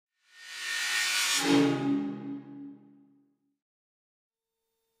Good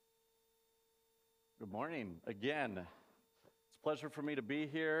morning again. It's a pleasure for me to be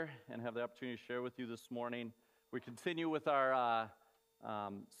here and have the opportunity to share with you this morning. We continue with our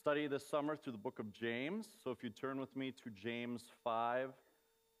study this summer through the book of James. So if you turn with me to James 5,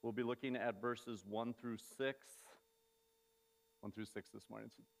 we'll be looking at verses 1 through 6. 1 through 6 this morning.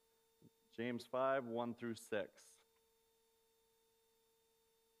 So James 5, 1 through 6.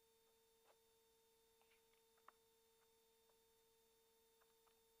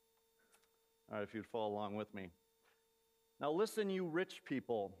 All right, if you'd follow along with me. Now listen, you rich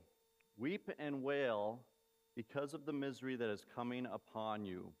people, weep and wail because of the misery that is coming upon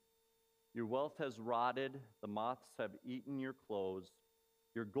you. Your wealth has rotted, the moths have eaten your clothes,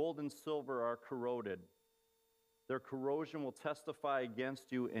 your gold and silver are corroded. Their corrosion will testify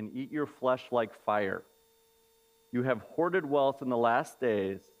against you and eat your flesh like fire. You have hoarded wealth in the last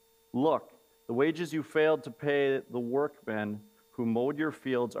days. Look, the wages you failed to pay the workmen who mowed your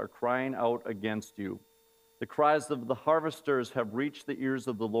fields are crying out against you. The cries of the harvesters have reached the ears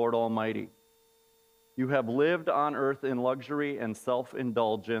of the Lord Almighty. You have lived on earth in luxury and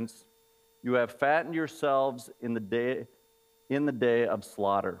self-indulgence. You have fattened yourselves in the day of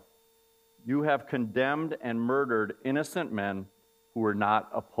slaughter. You have condemned and murdered innocent men who were not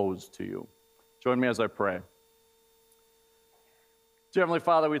opposed to you. Join me as I pray. Dear Heavenly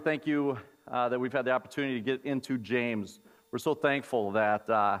Father, we thank you that we've had the opportunity to get into James. We're so thankful that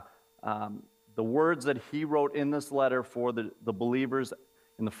the words that he wrote in this letter for the believers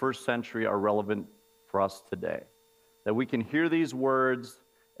in the first century are relevant for us today. That we can hear these words,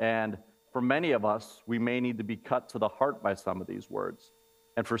 and for many of us, we may need to be cut to the heart by some of these words.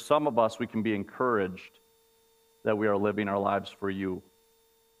 And for some of us, we can be encouraged that we are living our lives for you.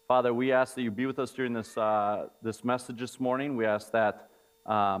 Father, we ask that you be with us during this message this morning. We ask that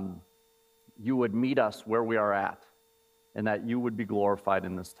you would meet us where we are at, and that you would be glorified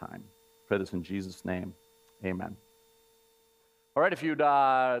in this time. Pray this in Jesus' name. Amen. All right, if you'd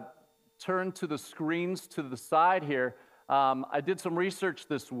turn to the screens to the side here, I did some research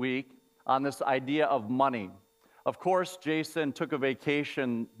this week on this idea of money. Of course, Jason took a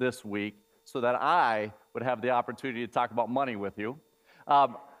vacation this week so that I would have the opportunity to talk about money with you.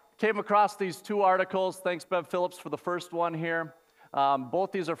 Came across these two articles. Thanks, Bev Phillips, for the first one here.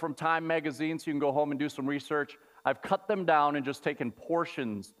 Both these are from Time Magazine, so you can go home and do some research. I've cut them down and just taken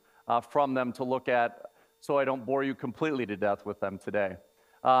portions from them to look at so I don't bore you completely to death with them today.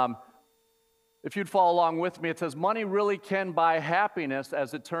 If you'd follow along with me, it says, money really can buy happiness,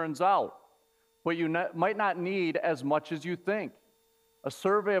 as it turns out, but you might not need as much as you think. A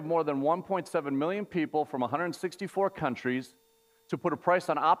survey of more than 1.7 million people from 164 countries to put a price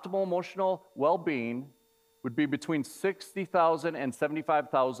on optimal emotional well-being would be between $60,000 and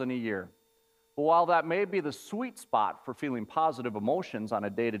 $75,000 a year. But while that may be the sweet spot for feeling positive emotions on a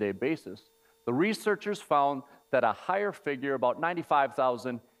day-to-day basis, the researchers found that a higher figure, about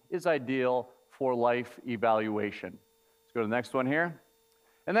 $95,000, is ideal for life evaluation. Let's go to the next one here.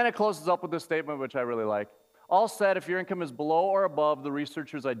 And then it closes up with this statement, which I really like. All said, if your income is below or above the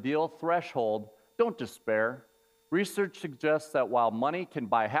researcher's ideal threshold, don't despair. Research suggests that while money can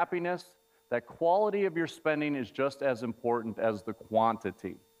buy happiness, that quality of your spending is just as important as the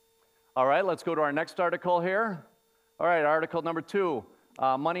quantity. All right, let's go to our next article here. All right, article number 2.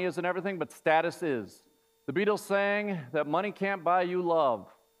 Money isn't everything, but status is. The Beatles sang that money can't buy you love.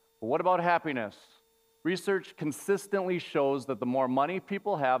 But what about happiness? Research consistently shows that the more money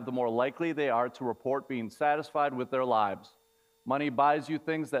people have, the more likely they are to report being satisfied with their lives. Money buys you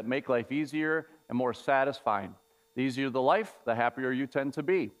things that make life easier and more satisfying. The easier the life, the happier you tend to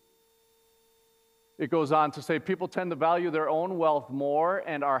be. It goes on to say people tend to value their own wealth more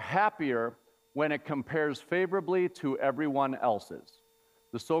and are happier when it compares favorably to everyone else's.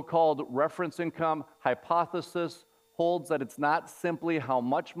 The so-called reference income hypothesis holds that it's not simply how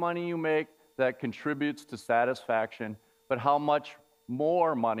much money you make that contributes to satisfaction, but how much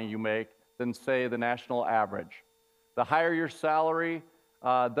more money you make than, say, the national average. The higher your salary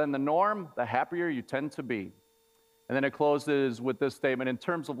than the norm, the happier you tend to be. And then it closes with this statement, in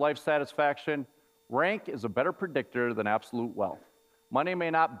terms of life satisfaction, rank is a better predictor than absolute wealth. Money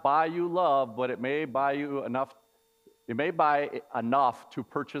may not buy you love, but it may buy you enough. It may buy enough to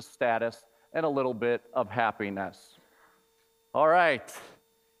purchase status and a little bit of happiness. All right.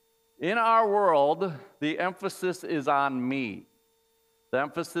 In our world, the emphasis is on me. The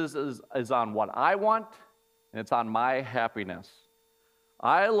emphasis is on what I want, and it's on my happiness.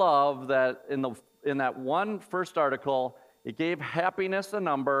 I love that in that one first article, it gave happiness a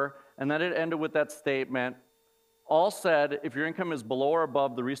number, and then it ended with that statement, All said, if your income is below or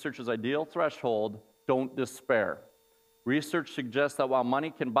above the researcher's ideal threshold, don't despair. Research suggests that while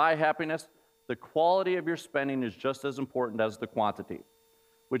money can buy happiness, the quality of your spending is just as important as the quantity,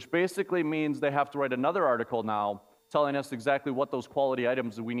 which basically means they have to write another article now telling us exactly what those quality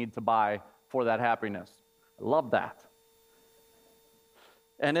items we need to buy for that happiness. I love that.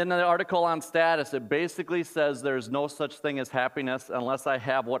 And in the article on status, it basically says there's no such thing as happiness unless I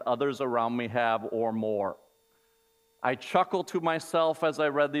have what others around me have or more. I chuckle to myself as I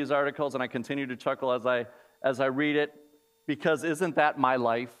read these articles, and I continue to chuckle as I read it, because isn't that my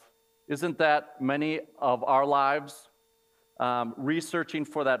life? Isn't that many of our lives? Researching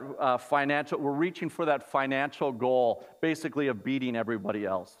for that we're reaching for that financial goal, basically of beating everybody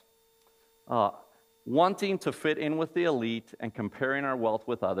else. Wanting to fit in with the elite and comparing our wealth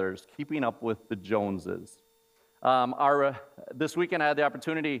with others, keeping up with the Joneses. This weekend I had the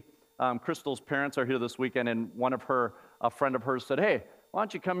opportunity, Crystal's parents are here this weekend, and a friend of hers said, hey, why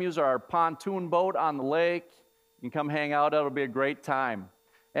don't you come use our pontoon boat on the lake? You can come hang out, it'll be a great time.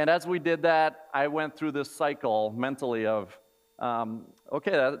 And as we did that, I went through this cycle mentally of,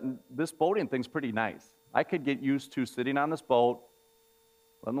 this boating thing's pretty nice. I could get used to sitting on this boat,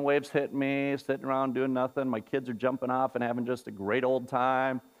 letting the waves hit me, sitting around doing nothing. My kids are jumping off and having just a great old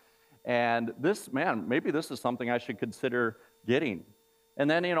time. And maybe this is something I should consider getting. And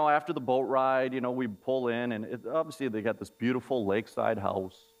then, after the boat ride, we pull in, and obviously they got this beautiful lakeside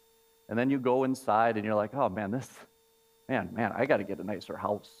house. And then you go inside, and you're like, oh, man, I got to get a nicer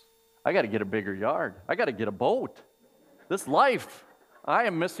house. I got to get a bigger yard. I got to get a boat. This life, I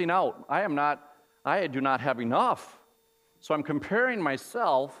am missing out. I do not have enough. So I'm comparing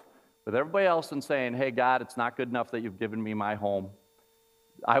myself with everybody else and saying, hey, God, it's not good enough that you've given me my home.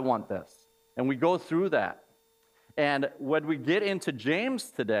 I want this. And we go through that. And when we get into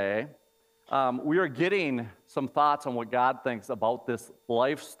James today, we are getting some thoughts on what God thinks about this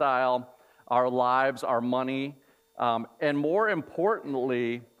lifestyle, our lives, our money, and more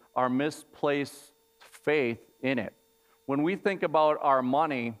importantly, our misplaced faith in it. When we think about our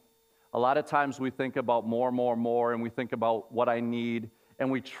money, a lot of times we think about more, and we think about what I need,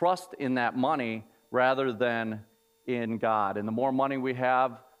 and we trust in that money rather than in God. And the more money we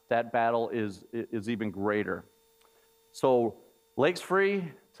have, that battle is even greater. So, Lakes Free,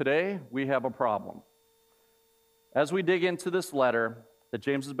 today we have a problem. As we dig into this letter that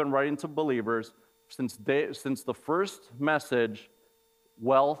James has been writing to believers, since the first message,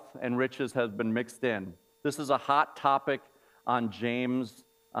 wealth and riches have been mixed in. This is a hot topic on James'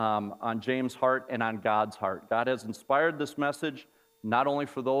 heart and on God's heart. God has inspired this message not only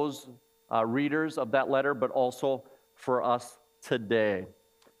for those readers of that letter, but also for us today.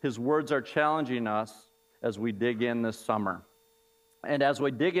 His words are challenging us as we dig in this summer. And as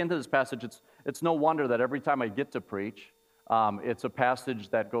we dig into this passage, it's no wonder that every time I get to preach, it's a passage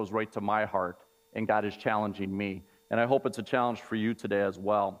that goes right to my heart, and God is challenging me. And I hope it's a challenge for you today as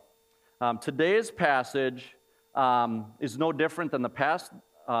well. Today's passage is no different than the past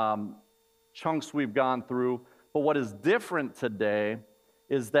chunks we've gone through, but what is different today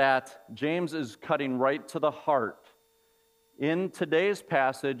is that James is cutting right to the heart. In today's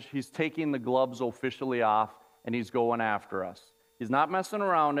passage, he's taking the gloves officially off, and he's going after us. He's not messing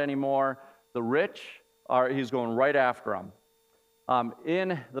around anymore. The rich, he's going right after them.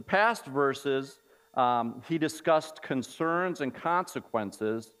 In the past verses, he discussed concerns and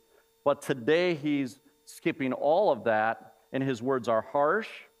consequences, but today he's skipping all of that, and his words are harsh,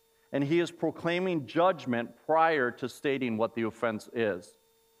 and he is proclaiming judgment prior to stating what the offense is.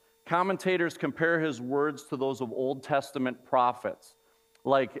 Commentators compare his words to those of Old Testament prophets,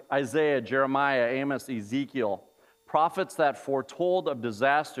 like Isaiah, Jeremiah, Amos, Ezekiel, prophets that foretold of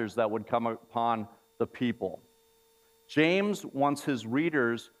disasters that would come upon the people. James wants his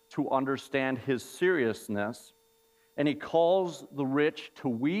readers to understand his seriousness, and he calls the rich to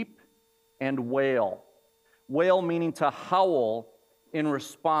weep and wail. Wail meaning to howl in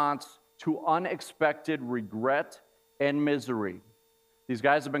response to unexpected regret and misery. These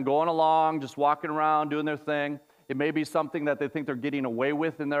guys have been going along, just walking around, doing their thing. It may be something that they think they're getting away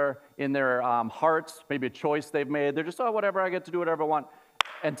with in their hearts, maybe a choice they've made. They're just, whatever, I get to do whatever I want.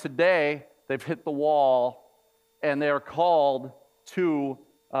 And today, they've hit the wall, and they are called to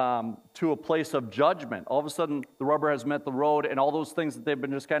a place of judgment. All of a sudden, the rubber has met the road, and all those things that they've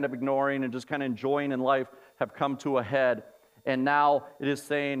been just kind of ignoring and just kind of enjoying in life have come to a head. And now it is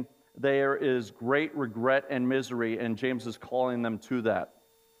saying there is great regret and misery, and James is calling them to that.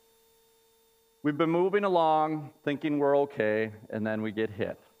 We've been moving along, thinking we're okay, and then we get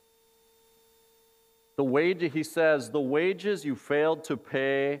hit. He says, the wages you failed to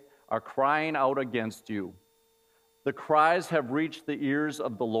pay are crying out against you. The cries have reached the ears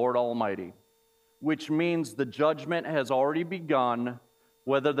of the Lord Almighty, which means the judgment has already begun,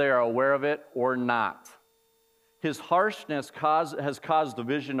 whether they are aware of it or not. His harshness has caused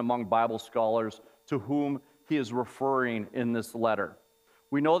division among Bible scholars to whom he is referring in this letter.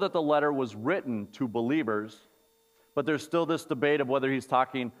 We know that the letter was written to believers, but there's still this debate of whether he's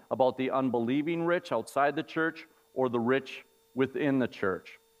talking about the unbelieving rich outside the church or the rich within the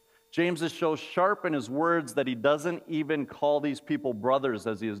church. James is so sharp in his words that he doesn't even call these people brothers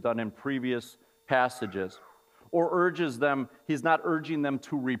as he has done in previous passages, or urges them, he's not urging them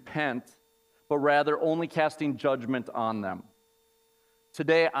to repent, but rather only casting judgment on them.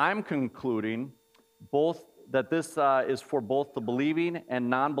 Today, I'm concluding that this is for both the believing and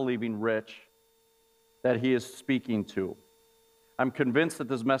non-believing rich that he is speaking to. I'm convinced that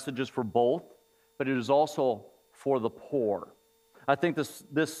this message is for both, but it is also for the poor. I think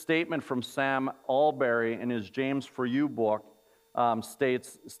this statement from Sam Allberry in his James for You book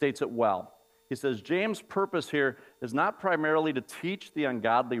states it well. He says, James' purpose here is not primarily to teach the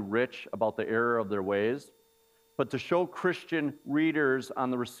ungodly rich about the error of their ways, but to show Christian readers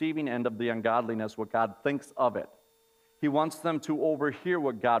on the receiving end of the ungodliness what God thinks of it. He wants them to overhear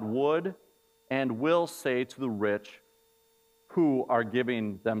what God would and will say to the rich who are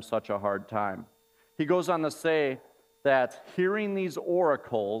giving them such a hard time. He goes on to say that hearing these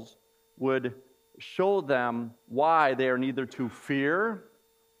oracles would show them why they are neither to fear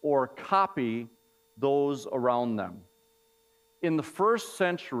or copy those around them. In the first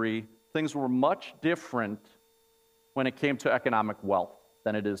century, things were much different when it came to economic wealth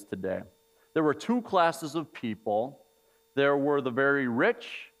than it is today. There were two classes of people. There were the very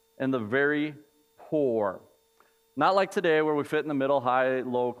rich and the very poor. Not like today where we fit in the middle, high,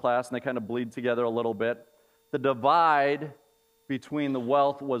 low class, and they kind of bleed together a little bit. The divide between the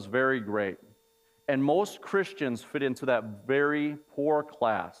wealth was very great. And most Christians fit into that very poor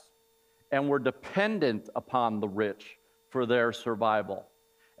class and were dependent upon the rich for their survival.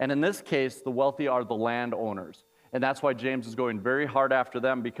 And in this case, the wealthy are the landowners. And that's why James is going very hard after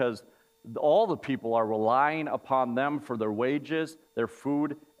them, because all the people are relying upon them for their wages, their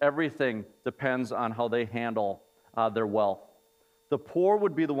food. Everything depends on how they handle their wealth. The poor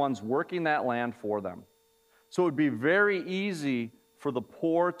would be the ones working that land for them. So it would be very easy for the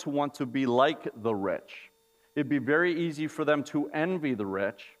poor to want to be like the rich. It'd be very easy for them to envy the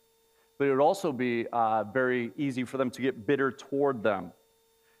rich, but it would also be very easy for them to get bitter toward them.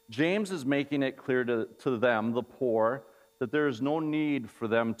 James is making it clear to them, the poor, that there is no need for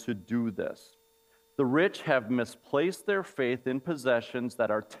them to do this. The rich have misplaced their faith in possessions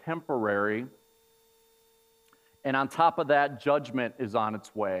that are temporary, and on top of that, judgment is on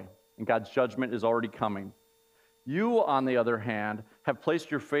its way, and God's judgment is already coming. You, on the other hand, have placed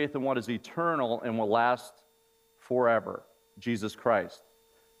your faith in what is eternal and will last forever, Jesus Christ.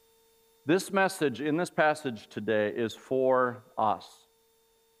 This message in this passage today is for us.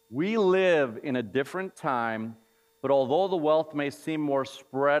 We live in a different time, but although the wealth may seem more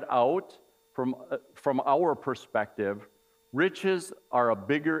spread out from our perspective, riches are a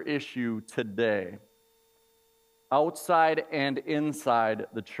bigger issue today, outside and inside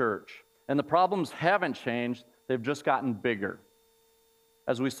the church. And the problems haven't changed. They've just gotten bigger.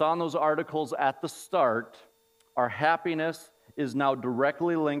 As we saw in those articles at the start, our happiness is now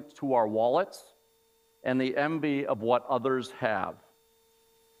directly linked to our wallets and the envy of what others have.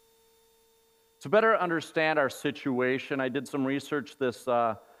 To better understand our situation, I did some research this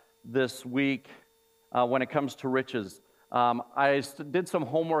week when it comes to riches. I did some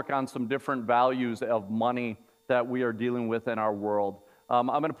homework on some different values of money that we are dealing with in our world. I'm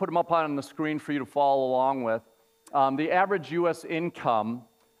going to put them up on the screen for you to follow along with. The average U.S. income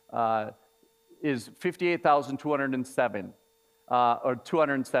is $58,207 or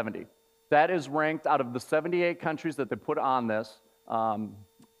 270. That is ranked out of the 78 countries that they put on this.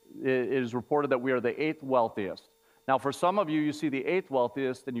 It is reported that we are the 8th wealthiest. Now, for some of you, you see the 8th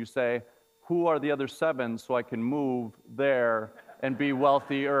wealthiest and you say, who are the other 7 so I can move there and be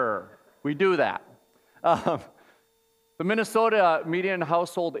wealthier? We do that. The Minnesota median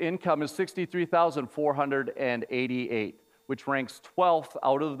household income is $63,488, which ranks 12th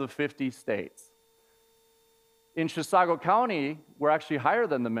out of the 50 states. In Chisago County, we're actually higher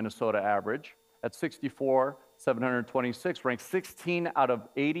than the Minnesota average at $64,726, ranked 16 out of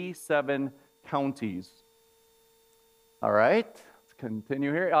 87 counties. All right, let's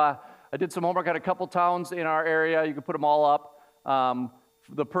continue here. I did some homework on a couple towns in our area. You can put them all up.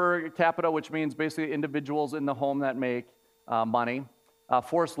 The per capita, which means basically individuals in the home that make money.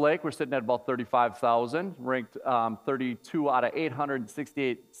 Forest Lake, we're sitting at about 35,000, ranked 32 out of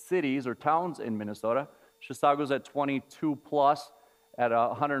 868 cities or towns in Minnesota. Chisago's at 22 plus at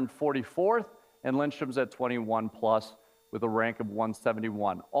 144th, and Lindstrom's at 21 plus with a rank of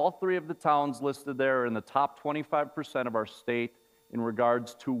 171. All three of the towns listed there are in the top 25% of our state in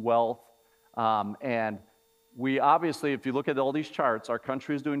regards to wealth. And we obviously, if you look at all these charts, our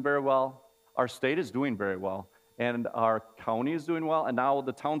country is doing very well, our state is doing very well, and our county is doing well, and now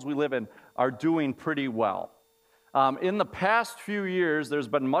the towns we live in are doing pretty well. In the past few years, there's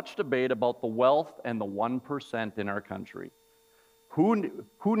been much debate about the wealth and the 1% in our country. Who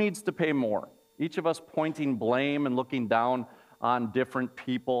needs to pay more? Each of us pointing blame and looking down on different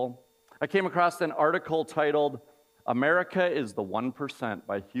people. I came across an article titled, "America is the 1%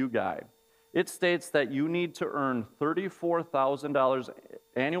 by Hugh Guy. It states that you need to earn $34,000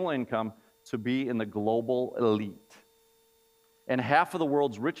 annual income to be in the global elite. And half of the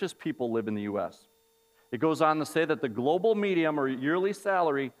world's richest people live in the U.S. It goes on to say that the global median or yearly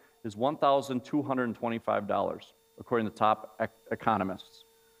salary is $1,225, according to top economists.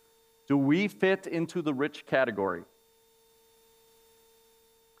 Do we fit into the rich category?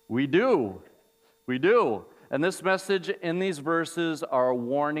 We do. We do. And this message in these verses are a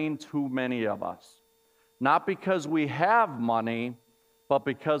warning to many of us. Not because we have money, but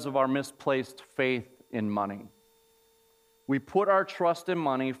because of our misplaced faith in money. We put our trust in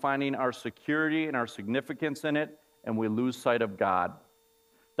money, finding our security and our significance in it, and we lose sight of God.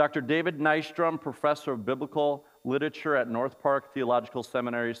 Dr. David Nystrom, professor of biblical literature at North Park Theological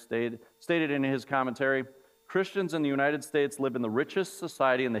Seminary, stated in his commentary, Christians in the United States live in the richest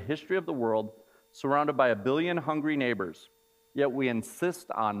society in the history of the world, surrounded by 1 billion hungry neighbors, yet we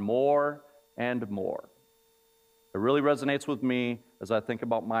insist on more and more. It really resonates with me as I think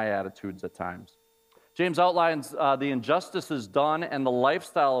about my attitudes at times. James outlines the injustices done and the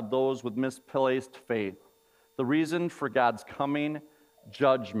lifestyle of those with misplaced faith, the reason for God's coming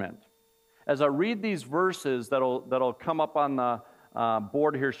judgment. As I read these verses that'll come up on the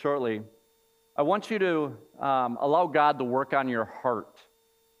board here shortly, I want you to allow God to work on your heart.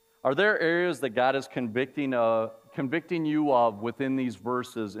 Are there areas that God is convicting you of within these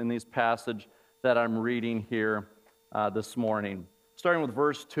verses, in these passages that I'm reading here this morning? Starting with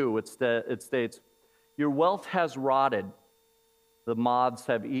verse 2, it states, "Your wealth has rotted. The moths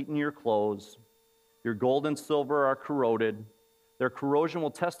have eaten your clothes. Your gold and silver are corroded. Their corrosion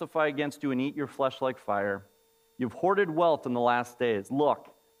will testify against you and eat your flesh like fire. You've hoarded wealth in the last days. Look,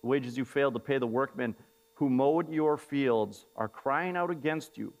 the wages you failed to pay the workmen who mowed your fields are crying out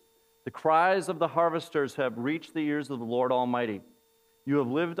against you. The cries of the harvesters have reached the ears of the Lord Almighty. You have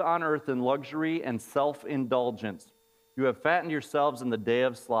lived on earth in luxury and self-indulgence. You have fattened yourselves in the day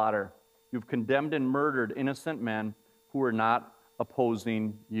of slaughter. You've condemned and murdered innocent men who are not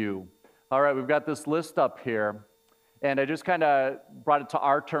opposing you." All right, we've got this list up here, and I just kind of brought it to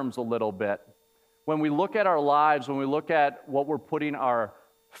our terms a little bit. When we look at our lives, when we look at what we're putting our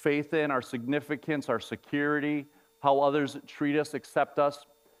faith in, our significance, our security, how others treat us, accept us,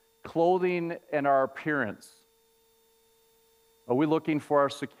 clothing and our appearance, are we looking for our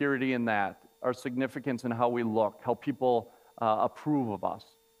security in that, our significance in how we look, how people approve of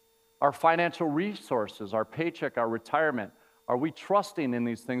us? Our financial resources, our paycheck, our retirement, are we trusting in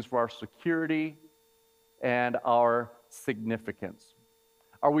these things for our security and our significance?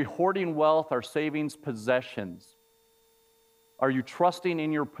 Are we hoarding wealth, our savings, possessions? Are you trusting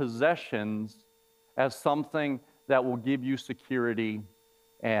in your possessions as something that will give you security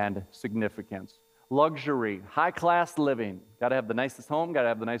and significance? Luxury, high-class living. Got to have the nicest home, got to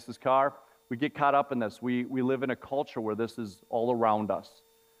have the nicest car. We get caught up in this. We live in a culture where this is all around us.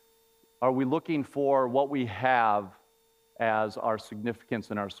 Are we looking for what we have as our significance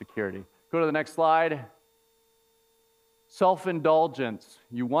and our security? Go to the next slide. Self-indulgence.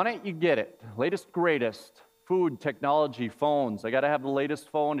 You want it, you get it. Latest, greatest. Food, technology, phones. I got to have the latest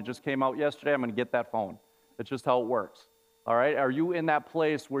phone. It just came out yesterday. I'm going to get that phone. That's just how it works. All right? Are you in that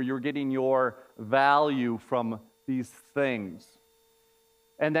place where you're getting your value from these things?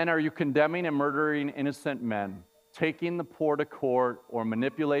 And then are you condemning and murdering innocent men, taking the poor to court or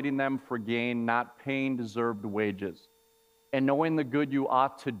manipulating them for gain, not paying deserved wages, and knowing the good you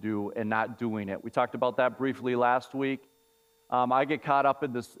ought to do and not doing it? We talked about that briefly last week. I get caught up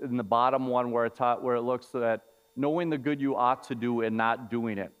in the bottom one where it looks at knowing the good you ought to do and not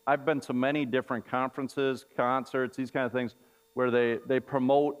doing it. I've been to many different conferences, concerts, these kind of things, where they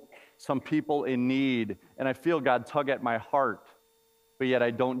promote some people in need, and I feel God tug at my heart, but yet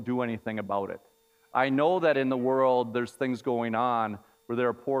I don't do anything about it. I know that in the world there's things going on where there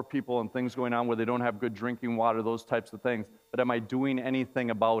are poor people and things going on where they don't have good drinking water, those types of things, but am I doing anything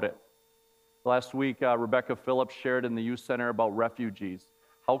about it? Last week, Rebecca Phillips shared in the youth center about refugees.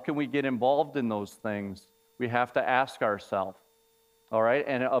 How can we get involved in those things we have to ask ourselves, all right?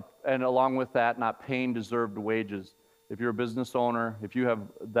 And along with that, not paying deserved wages. If you're a business owner, if you have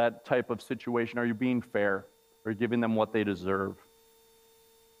that type of situation, are you being fair? Are you giving them what they deserve?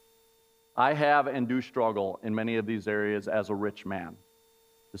 I have and do struggle in many of these areas as a rich man,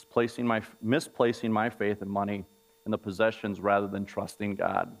 misplacing my faith and money in the possessions rather than trusting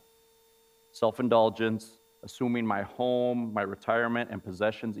God. Self-indulgence, assuming my home, my retirement, and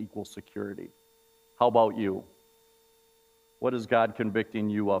possessions equal security. How about you? What is God convicting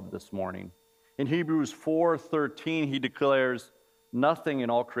you of this morning? In Hebrews 4:13, he declares, "Nothing in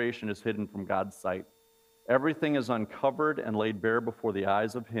all creation is hidden from God's sight. Everything is uncovered and laid bare before the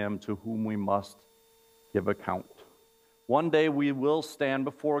eyes of him to whom we must give account." One day we will stand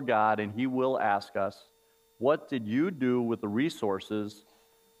before God and he will ask us, "What did you do with the resources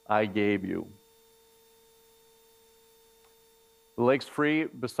I gave you?" The Lakes Free,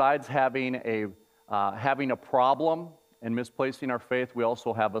 besides having a problem and misplacing our faith, we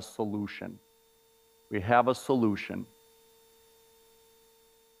also have a solution. We have a solution.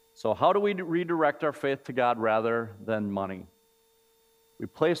 So how do we redirect our faith to God rather than money? We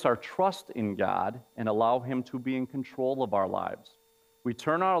place our trust in God and allow him to be in control of our lives. We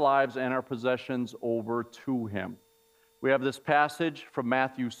turn our lives and our possessions over to him. We have this passage from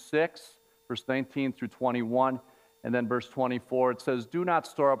Matthew 6, verse 19 through 21, and then verse 24. It says, "Do not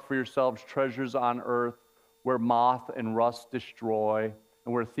store up for yourselves treasures on earth where moth and rust destroy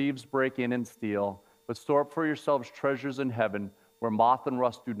and where thieves break in and steal, but store up for yourselves treasures in heaven where moth and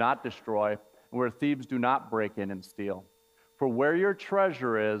rust do not destroy and where thieves do not break in and steal. For where your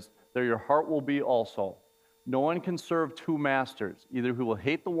treasure is, there your heart will be also. No one can serve two masters. Either he will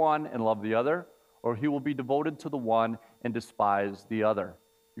hate the one and love the other, or he will be devoted to the one and despise the other.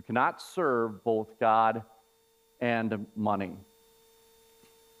 You cannot serve both God and money."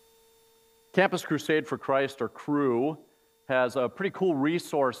 Campus Crusade for Christ, or CRU, has a pretty cool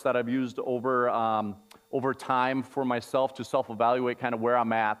resource that I've used over time for myself to self-evaluate kind of where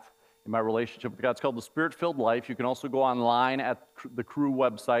I'm at in my relationship with God. It's called The Spirit-Filled Life. You can also go online at the CRU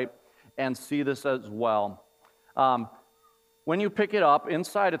website and see this as well. When you pick it up,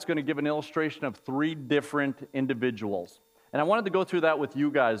 inside it's going to give an illustration of 3 different individuals. And I wanted to go through that with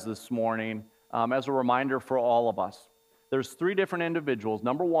you guys this morning as a reminder for all of us. There's 3 different individuals.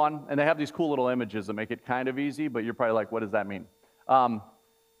 Number one, and they have these cool little images that make it kind of easy, but you're probably like, what does that mean?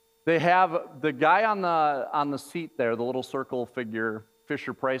 They have the guy on the seat there, the little circle figure,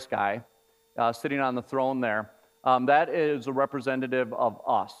 Fisher-Price guy, sitting on the throne there. That is a representative of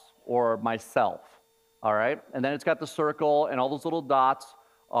us, or myself, all right? And then it's got the circle, and all those little dots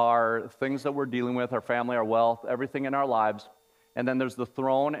are things that we're dealing with, our family, our wealth, everything in our lives. And then there's the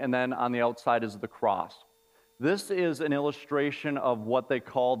throne, and then on the outside is the cross. This is an illustration of what they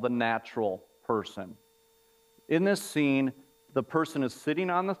call the natural person. In this scene, the person is sitting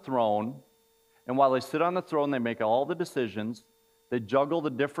on the throne, and while they sit on the throne, they make all the decisions. They juggle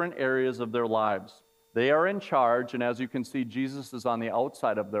the different areas of their lives. They are in charge, and as you can see, Jesus is on the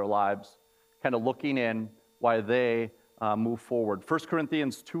outside of their lives, kind of looking in while they move forward. 1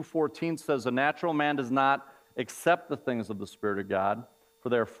 Corinthians 2:14 says, "A natural man does not accept the things of the Spirit of God, for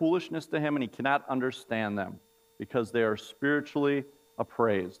they are foolishness to him, and he cannot understand them, because they are spiritually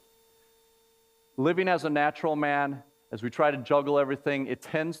appraised." Living as a natural man, as we try to juggle everything, it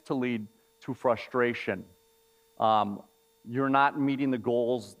tends to lead to frustration. You're not meeting the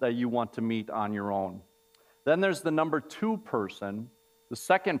goals that you want to meet on your own. Then there's the number 2 person, the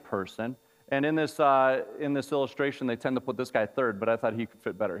second person, and in this illustration, they tend to put this guy third, but I thought he could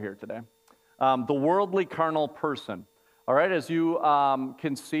fit better here today. The worldly carnal person. All right, as you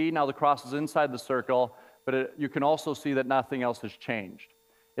can see, now the cross is inside the circle, but you can also see that nothing else has changed.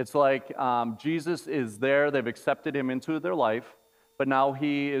 It's like Jesus is there, they've accepted him into their life, but now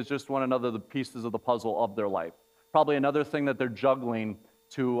he is just one another, the pieces of the puzzle of their life. Probably another thing that they're juggling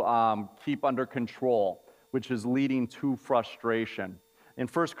to keep under control, which is leading to frustration. In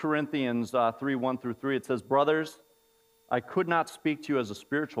 1 Corinthians 3:1-3, it says, "Brothers, I could not speak to you as a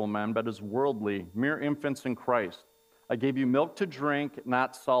spiritual man, but as worldly, mere infants in Christ. I gave you milk to drink,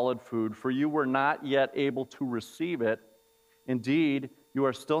 not solid food, for you were not yet able to receive it. Indeed, you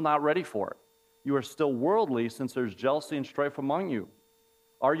are still not ready for it. You are still worldly, since there's jealousy and strife among you.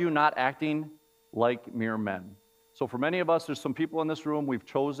 Are you not acting like mere men?" So for many of us, there's some people in this room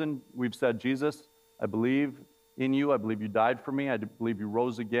we've said, "Jesus, I believe in you. I believe you died for me. I believe you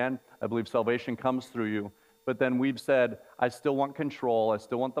rose again. I believe salvation comes through you." But then we've said, "I still want control. I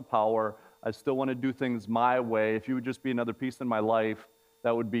still want the power. I still want to do things my way. If you would just be another piece in my life,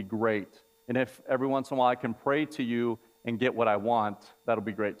 that would be great. And if every once in a while I can pray to you and get what I want, that'll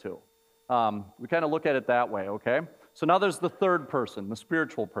be great too." We kind of look at it that way, okay? So now there's the third person, the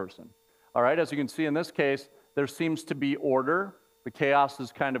spiritual person. All right, as you can see in this case, there seems to be order. The chaos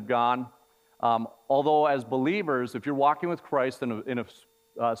is kind of gone. Although as believers, if you're walking with Christ in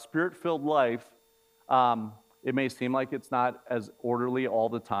a spirit-filled life, it may seem like it's not as orderly all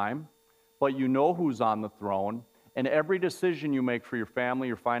the time, but you know who's on the throne, and every decision you make for your family,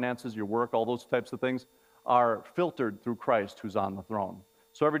 your finances, your work, all those types of things are filtered through Christ who's on the throne.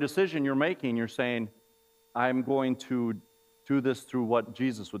 So every decision you're making, you're saying, I'm going to do this through what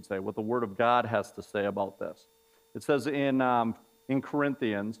Jesus would say, what the Word of God has to say about this. It says in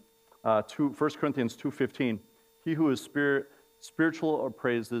Corinthians, 1 Corinthians 2:15, he who is spiritual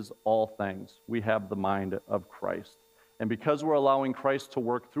appraises all things. We have the mind of Christ. And because we're allowing Christ to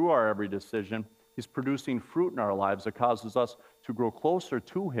work through our every decision, he's producing fruit in our lives that causes us to grow closer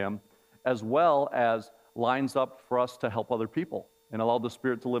to him, as well as lines up for us to help other people and allow the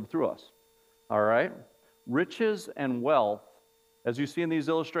Spirit to live through us. All right? Riches and wealth, as you see in these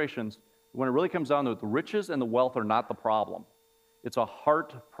illustrations, when it really comes down to it, the riches and the wealth are not the problem. It's a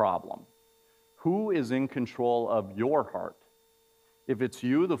heart problem. Who is in control of your heart? If it's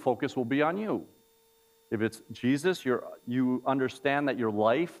you, the focus will be on you. If it's Jesus, you understand that your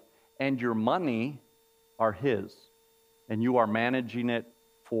life and your money are his, and you are managing it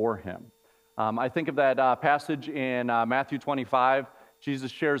for him. I think of that passage in Matthew 25.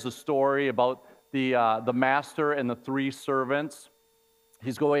 Jesus shares a story about the master and the three servants.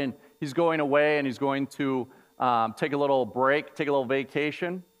 He's going away, and he's going to take a little break, take a little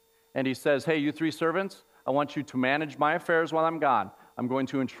vacation. And he says, hey, you three servants, I want you to manage my affairs while I'm gone. I'm going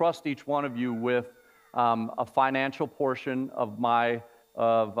to entrust each one of you with a financial portion of my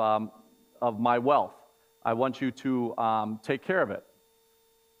wealth. I want you to take care of it.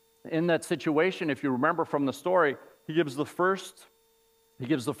 In that situation, if you remember from the story, he gives the first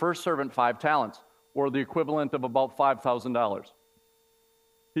servant 5 talents, or the equivalent of about $5,000.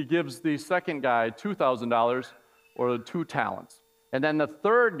 He gives the second guy $2,000, or 2 talents. And then the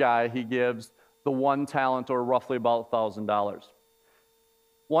third guy, he gives the 1 talent, or roughly about $1,000.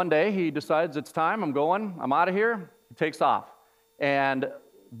 One day, he decides it's time, I'm out of here. He takes off. And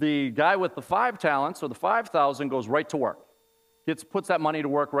the guy with the 5 talents, or the 5,000, goes right to work. Puts that money to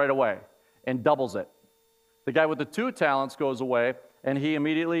work right away and doubles it. The guy with the 2 talents goes away, and he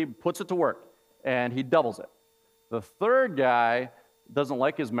immediately puts it to work, and he doubles it. The third guy doesn't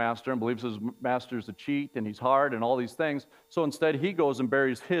like his master and believes his master's a cheat, and he's hard, and all these things. So instead, he goes and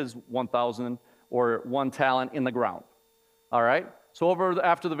buries his 1,000 or 1 talent in the ground. All right? So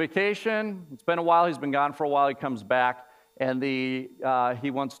after the vacation, it's been a while. He's been gone for a while. He comes back, and he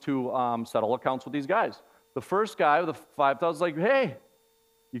wants to settle accounts with these guys. The first guy with the 5,000 is like, hey,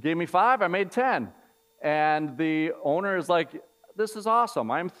 you gave me 5, I made 10. And the owner is like, this is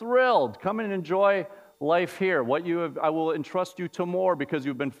awesome. I'm thrilled. Come and enjoy life here. I will entrust you to more because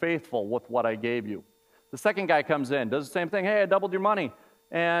you've been faithful with what I gave you. The second guy comes in, does the same thing. Hey, I doubled your money.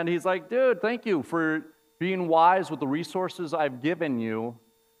 And he's like, dude, thank you for being wise with the resources I've given you.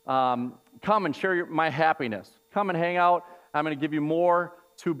 Come and share my happiness. Come and hang out. I'm going to give you more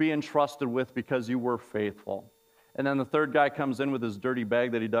to be entrusted with because you were faithful. And then the third guy comes in with his dirty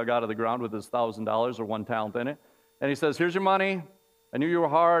bag that he dug out of the ground with his $1,000 or 1 talent in it. And he says, here's your money. I knew you were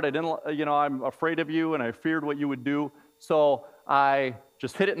hard. I'm afraid of you, and I feared what you would do. So I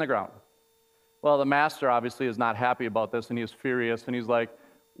just hid it in the ground. Well, the master obviously is not happy about this, and he is furious. And he's like,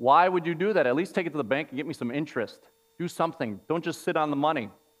 why would you do that? At least take it to the bank and get me some interest. Do something. Don't just sit on the money.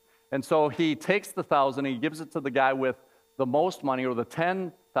 And so he takes the 1,000, and he gives it to the guy with the most money, or the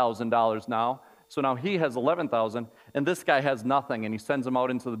 $10,000 now. So now he has 11,000, and this guy has nothing, and he sends him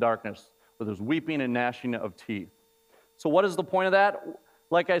out into the darkness where there's weeping and gnashing of teeth. So what is the point of that?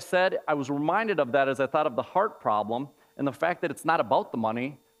 Like I said, I was reminded of that as I thought of the heart problem and the fact that it's not about the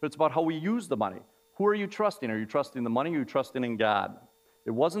money, but it's about how we use the money. Who are you trusting? Are you trusting the money, or are you trusting in God?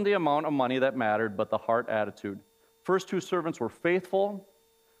 It wasn't the amount of money that mattered, but the heart attitude. First 2 servants were faithful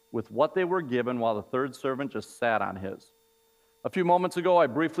with what they were given, while the third servant just sat on his. A few moments ago, I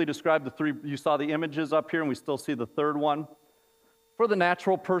briefly described the 3. You saw the images up here, and we still see the third one. For the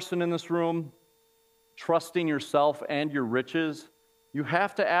natural person in this room, trusting yourself and your riches, you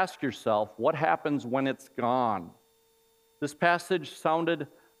have to ask yourself, what happens when it's gone? This passage sounded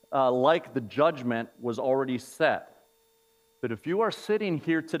like the judgment was already set. But if you are sitting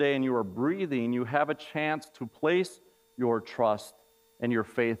here today and you are breathing, you have a chance to place your trust and your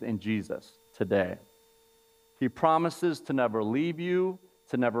faith in Jesus today. He promises to never leave you,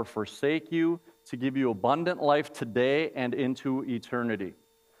 to never forsake you, to give you abundant life today and into eternity.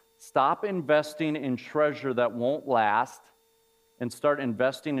 Stop investing in treasure that won't last and start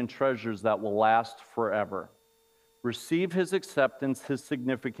investing in treasures that will last forever. Receive his acceptance, his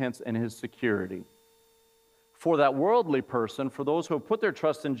significance, and his security. For that worldly person, for those who have put their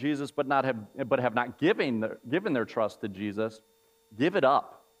trust in Jesus but have not given their trust to Jesus, give it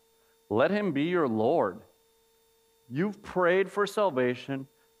up. Let him be your Lord. You've prayed for salvation,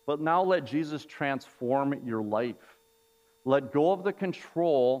 but now let Jesus transform your life. Let go of the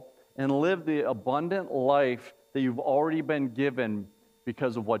control and live the abundant life that you've already been given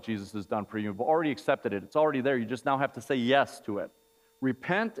because of what Jesus has done for you. You've already accepted it. It's already there. You just now have to say yes to it.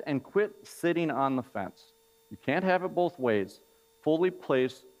 Repent and quit sitting on the fence. You can't have it both ways. Fully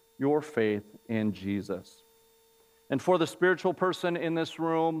place your faith in Jesus. And for the spiritual person in this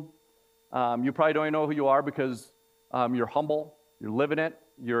room, you probably don't even know who you are because you're humble, you're living it,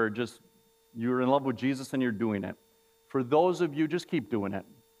 you're in love with Jesus and you're doing it. For those of you, just keep doing it.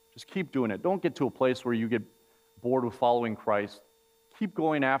 Just keep doing it. Don't get to a place where you get bored with following Christ. Keep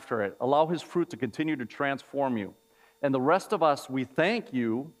going after it. Allow his fruit to continue to transform you. And the rest of us, we thank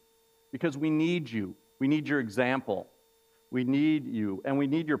you because we need you. We need your example. We need you, and we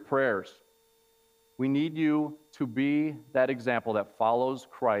need your prayers. We need you to be that example that follows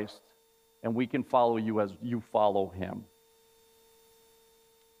Christ, and we can follow you as you follow him.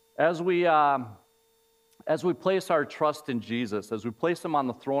 As we place our trust in Jesus, as we place him on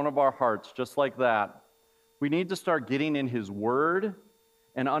the throne of our hearts, just like that, we need to start getting in his word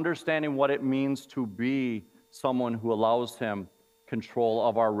and understanding what it means to be someone who allows him control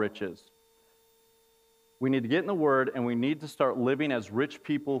of our riches. We need to get in the word, and we need to start living as rich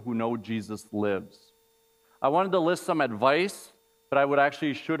people who know Jesus lives. I wanted to list some advice, but I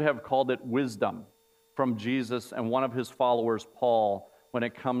should have called it wisdom from Jesus and one of his followers, Paul, when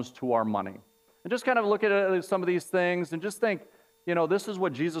it comes to our money. And just kind of look at some of these things and just think, this is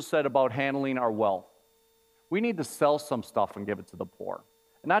what Jesus said about handling our wealth. We need to sell some stuff and give it to the poor,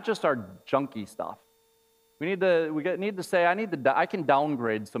 and not just our junky stuff. We need to say, I can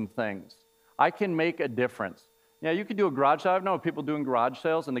downgrade some things. I can make a difference. You could do a garage sale. I've known people doing garage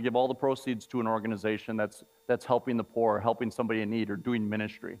sales, and they give all the proceeds to an organization that's helping the poor, helping somebody in need, or doing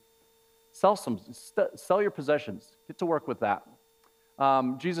ministry. Sell your possessions. Get to work with that.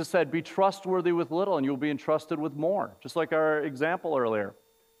 Jesus said, be trustworthy with little, and you'll be entrusted with more, just like our example earlier.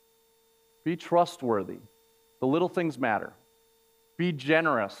 Be trustworthy. The little things matter. Be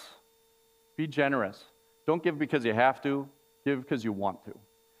generous. Be generous. Don't give because you have to. Give because you want to.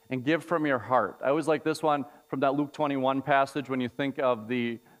 And give from your heart. I always like this one from that Luke 21 passage when you think of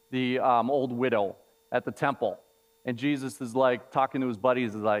the old widow at the temple. And Jesus is like talking to his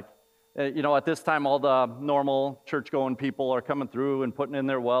buddies, is like, at this time all the normal church-going people are coming through and putting in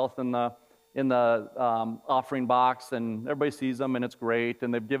their wealth in the offering box, and everybody sees them, and it's great.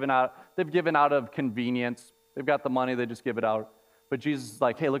 And they've given out of convenience. They've got the money, they just give it out. But Jesus is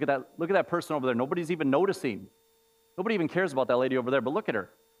like, hey, look at that person over there. Nobody's even noticing. Nobody even cares about that lady over there, but look at her.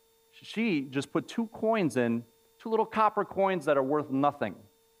 She just put 2 coins in, 2 little copper coins that are worth nothing.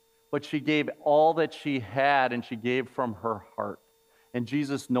 But she gave all that she had, and she gave from her heart. And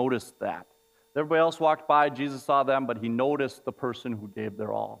Jesus noticed that. Everybody else walked by, Jesus saw them, but he noticed the person who gave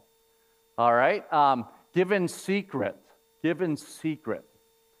their all. All right? Give in secret. Give in secret.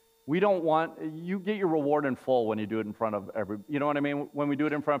 You get your reward in full when you do it in front of you know what I mean? When we do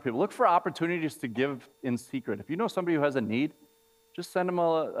it in front of people. Look for opportunities to give in secret. If you know somebody who has a need, just send them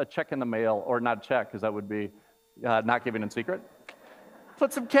a check in the mail, or not a check, because that would be not giving in secret.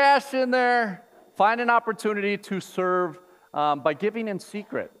 Put some cash in there. Find an opportunity to serve by giving in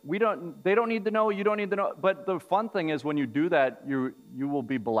secret. They don't need to know, you don't need to know. But the fun thing is when you do that, you will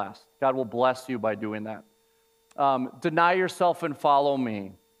be blessed. God will bless you by doing that. Deny yourself and follow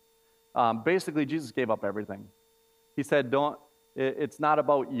me. Basically, Jesus gave up everything. He said, it's not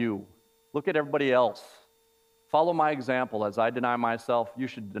about you. Look at everybody else. Follow my example. As I deny myself, you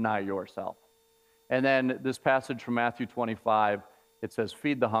should deny yourself. And then this passage from Matthew 25, it says,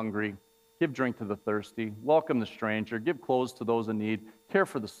 feed the hungry, give drink to the thirsty, welcome the stranger, give clothes to those in need, care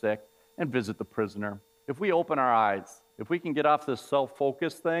for the sick, and visit the prisoner. If we open our eyes, if we can get off this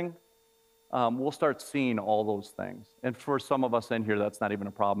self-focused thing, we'll start seeing all those things. And for some of us in here, that's not even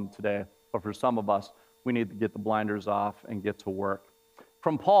a problem today. But for some of us, we need to get the blinders off and get to work.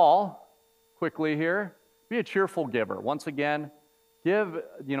 From Paul, quickly here, be a cheerful giver. Once again, give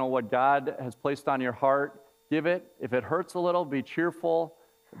what God has placed on your heart. Give it. If it hurts a little, be cheerful.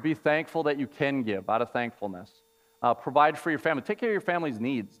 Be thankful that you can give out of thankfulness. Provide for your family. Take care of your family's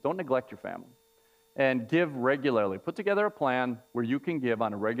needs. Don't neglect your family. And give regularly. Put together a plan where you can give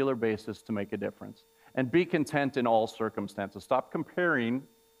on a regular basis to make a difference. And be content in all circumstances. Stop comparing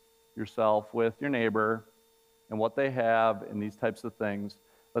yourself with your neighbor and what they have and these types of things.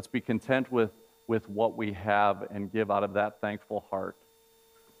 Let's be content with what we have and give out of that thankful heart.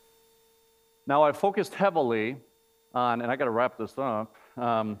 Now, I've focused heavily on, and I got to wrap this up,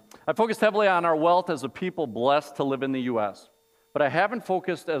 I focused heavily on our wealth as a people blessed to live in the U.S., but I haven't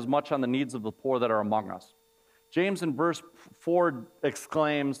focused as much on the needs of the poor that are among us. James in verse 4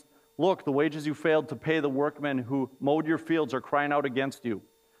 exclaims, "Look, the wages you failed to pay the workmen who mowed your fields are crying out against you.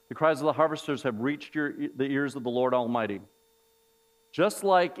 The cries of the harvesters have reached the ears of the Lord Almighty." Just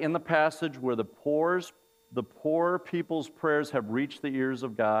like in the passage where the poor people's prayers have reached the ears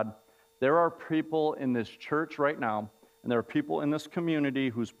of God, there are people in this church right now, and there are people in this community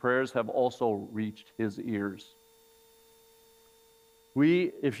whose prayers have also reached his ears.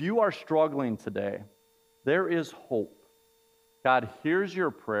 If you are struggling today, there is hope. God hears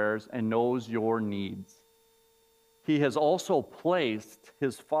your prayers and knows your needs. He has also placed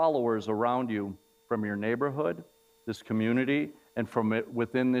his followers around you from your neighborhood, this community, and from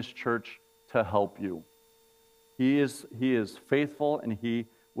within this church to help you. He is faithful, and he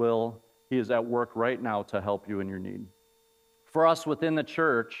is at work right now to help you in your need. For us within the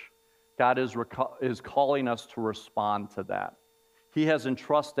church, God is calling us to respond to that. He has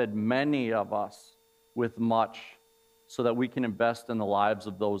entrusted many of us with much so that we can invest in the lives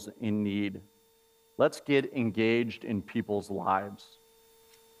of those in need. Let's get engaged in people's lives.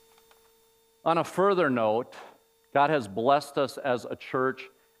 On a further note, God has blessed us as a church,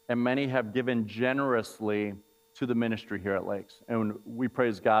 and many have given generously to the ministry here at Lakes, and we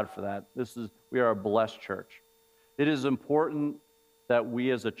praise God for that. We are a blessed church. It is important that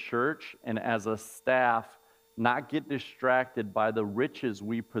we as a church and as a staff not get distracted by the riches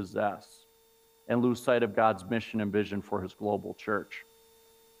we possess and lose sight of God's mission and vision for his global church.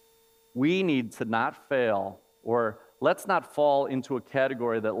 We need to not fail, or let's not fall into a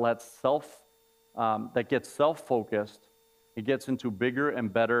category that gets self-focused. It gets into bigger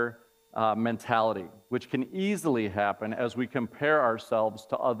and better mentality, which can easily happen as we compare ourselves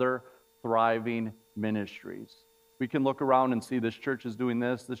to other thriving ministries. We can look around and see this church is doing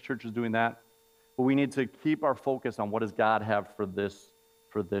this church is doing that, but we need to keep our focus on what does God have for this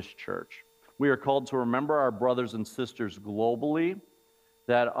church. We are called to remember our brothers and sisters globally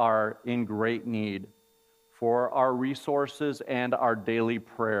that are in great need for our resources and our daily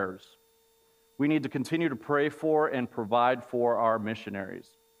prayers. We need to continue to pray for and provide for our missionaries.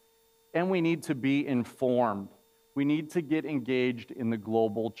 And we need to be informed. We need to get engaged in the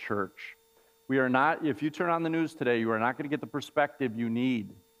global church. If you turn on the news today, you are not going to get the perspective you need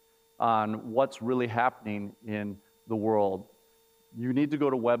on what's really happening in the world. You need to go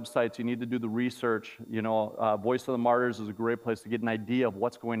to websites. You need to do the research. Voice of the Martyrs is a great place to get an idea of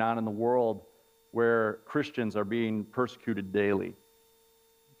what's going on in the world where Christians are being persecuted daily.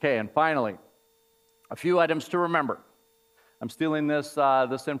 Okay, and finally, a few items to remember. I'm stealing this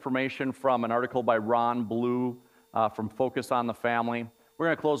information from an article by Ron Blue from Focus on the Family. We're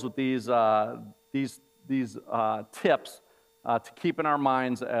going to close with these tips to keep in our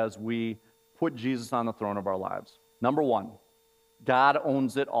minds as we put Jesus on the throne of our lives. Number one, God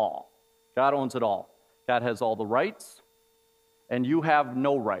owns it all. God owns it all. God has all the rights, and you have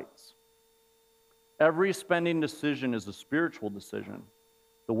no rights. Every spending decision is a spiritual decision.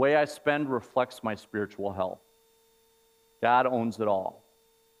 The way I spend reflects my spiritual health. God owns it all.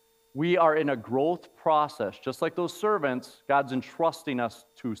 We are in a growth process. Just like those servants, God's entrusting us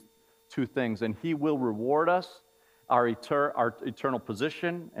to things, and he will reward us. Our eternal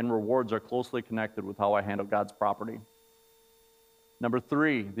position and rewards are closely connected with how I handle God's property. Number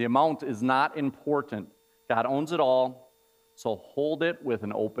three, the amount is not important. God owns it all, so hold it with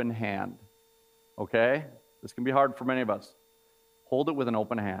an open hand. Okay? This can be hard for many of us. Hold it with an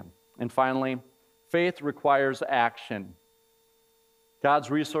open hand. And finally, faith requires action.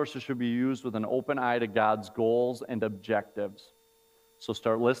 God's resources should be used with an open eye to God's goals and objectives. So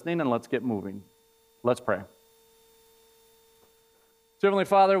start listening and let's get moving. Let's pray. So Heavenly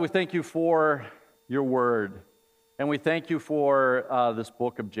Father, we thank you for your word. And we thank you for this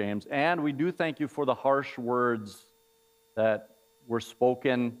book of James. And we do thank you for the harsh words that were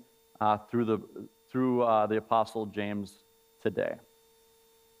spoken through the Apostle James today.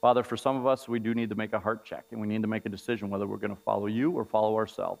 Father, for some of us, we do need to make a heart check, and we need to make a decision whether we're going to follow you or follow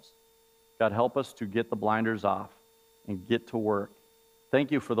ourselves. God, help us to get the blinders off and get to work.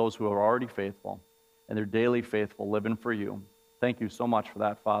 Thank you for those who are already faithful, and they're daily faithful, living for you. Thank you so much for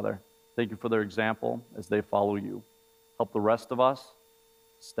that, Father. Thank you for their example as they follow you. Help the rest of us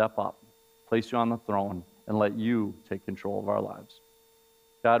step up, place you on the throne, and let you take control of our lives.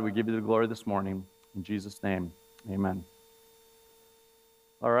 God, we give you the glory this morning. In Jesus' name, amen.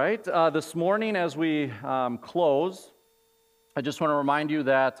 All right, this morning as we close, I just want to remind you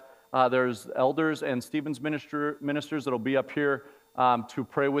that there's elders and Stephen's ministers that will be up here to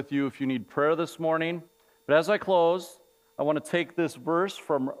pray with you if you need prayer this morning. But as I close, I want to take this verse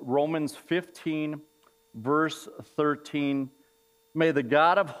from Romans 15, verse 13. May the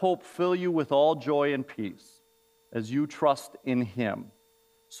God of hope fill you with all joy and peace as you trust in him,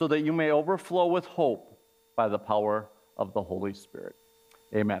 so that you may overflow with hope by the power of the Holy Spirit.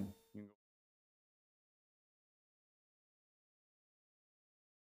 Amen.